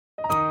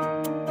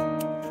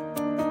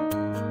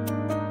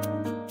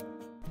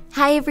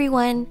Hi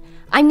everyone!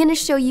 I'm going to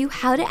show you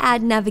how to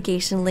add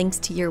navigation links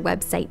to your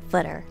website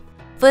footer.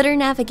 Footer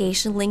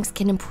navigation links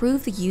can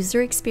improve the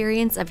user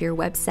experience of your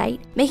website,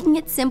 making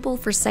it simple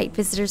for site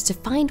visitors to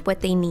find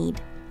what they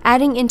need.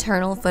 Adding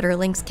internal footer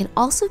links can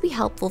also be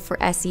helpful for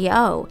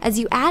SEO, as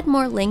you add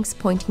more links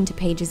pointing to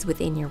pages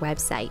within your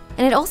website,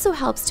 and it also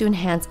helps to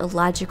enhance a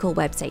logical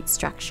website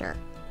structure.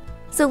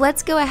 So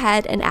let's go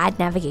ahead and add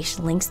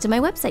navigation links to my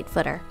website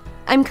footer.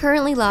 I'm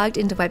currently logged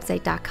into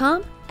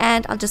website.com,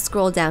 and I'll just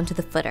scroll down to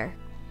the footer.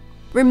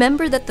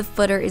 Remember that the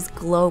footer is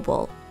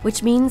global,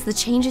 which means the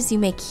changes you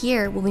make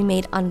here will be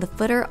made on the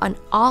footer on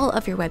all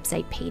of your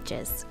website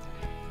pages.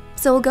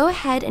 So we'll go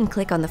ahead and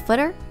click on the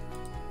footer,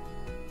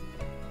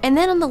 and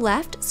then on the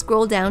left,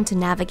 scroll down to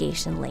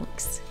navigation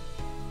links.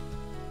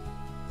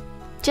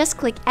 Just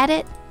click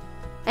edit,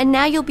 and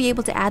now you'll be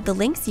able to add the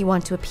links you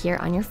want to appear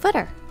on your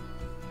footer.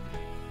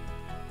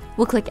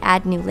 We'll click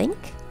add new link.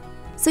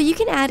 So you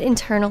can add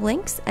internal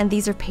links, and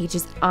these are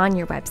pages on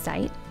your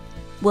website.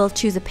 We'll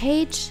choose a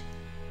page,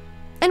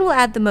 and we'll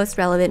add the most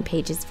relevant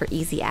pages for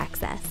easy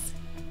access.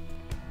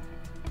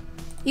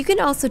 You can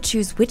also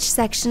choose which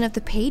section of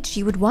the page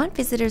you would want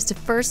visitors to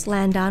first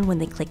land on when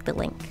they click the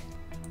link.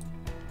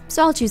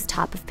 So I'll choose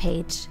top of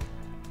page,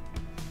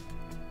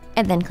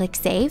 and then click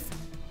save,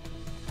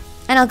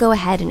 and I'll go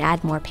ahead and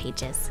add more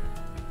pages.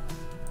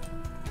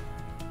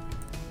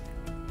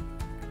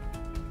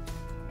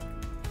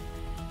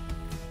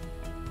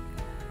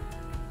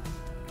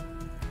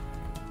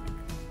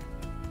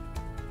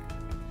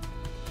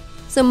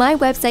 So my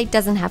website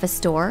doesn't have a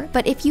store,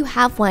 but if you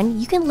have one,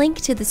 you can link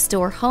to the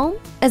store home.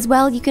 As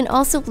well, you can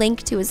also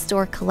link to a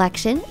store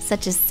collection,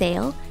 such as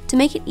sale, to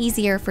make it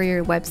easier for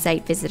your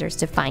website visitors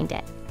to find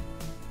it.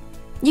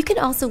 You can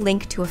also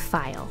link to a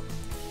file.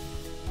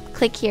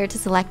 Click here to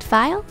select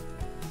file.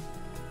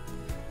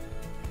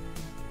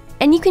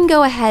 And you can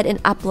go ahead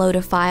and upload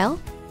a file,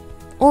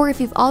 or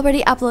if you've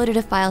already uploaded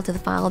a file to the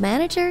file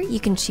manager, you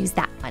can choose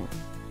that one.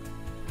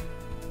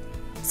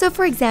 So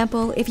for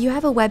example, if you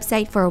have a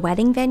website for a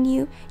wedding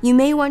venue, you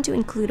may want to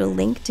include a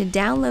link to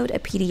download a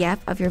PDF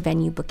of your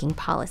venue booking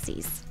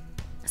policies.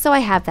 So I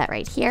have that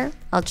right here.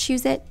 I'll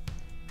choose it,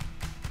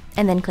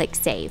 and then click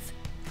save.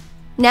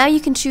 Now you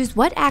can choose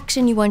what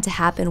action you want to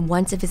happen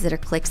once a visitor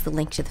clicks the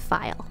link to the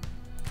file.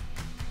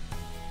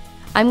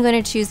 I'm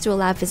going to choose to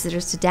allow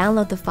visitors to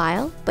download the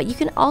file, but you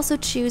can also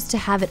choose to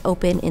have it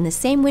open in the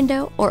same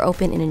window or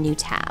open in a new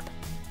tab.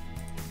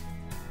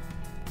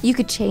 You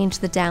could change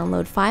the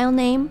download file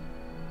name,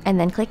 and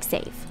then click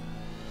save.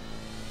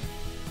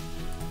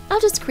 I'll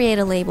just create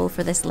a label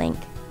for this link.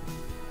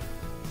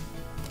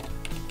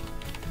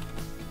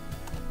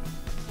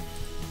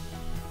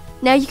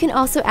 Now you can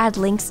also add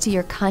links to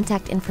your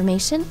contact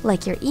information,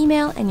 like your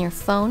email and your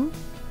phone.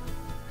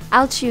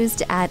 I'll choose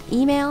to add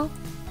email.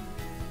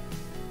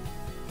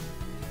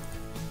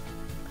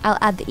 I'll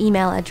add the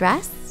email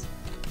address.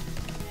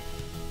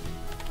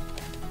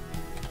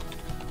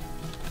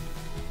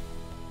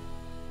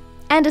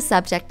 And a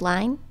subject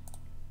line.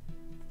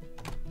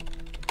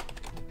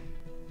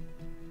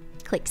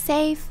 Click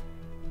save,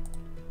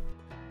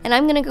 and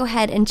I'm going to go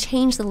ahead and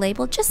change the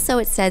label just so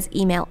it says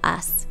email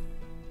us.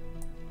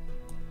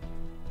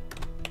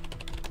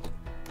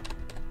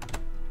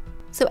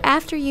 So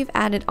after you've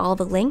added all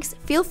the links,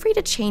 feel free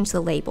to change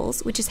the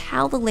labels, which is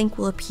how the link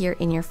will appear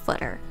in your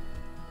footer.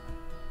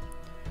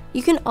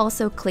 You can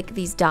also click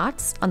these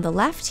dots on the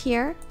left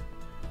here.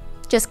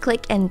 Just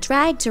click and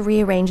drag to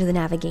rearrange the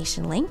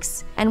navigation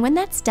links, and when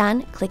that's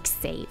done, click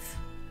save.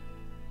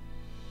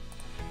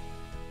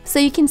 So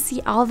you can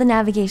see all the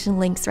navigation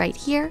links right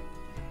here.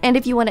 And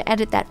if you want to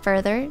edit that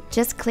further,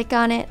 just click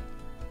on it,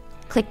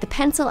 click the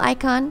pencil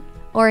icon,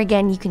 or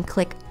again, you can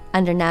click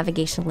under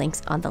navigation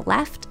links on the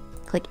left,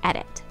 click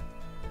edit.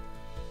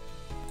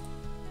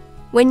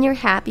 When you're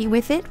happy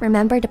with it,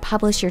 remember to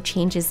publish your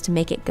changes to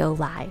make it go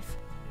live.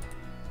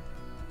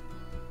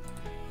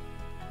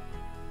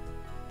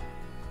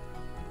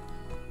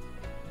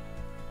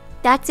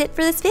 That's it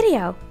for this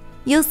video.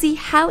 You'll see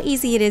how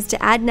easy it is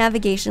to add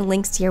navigation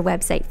links to your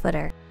website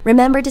footer.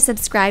 Remember to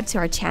subscribe to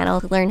our channel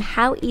to learn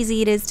how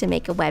easy it is to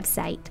make a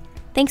website.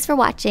 Thanks for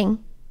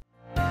watching.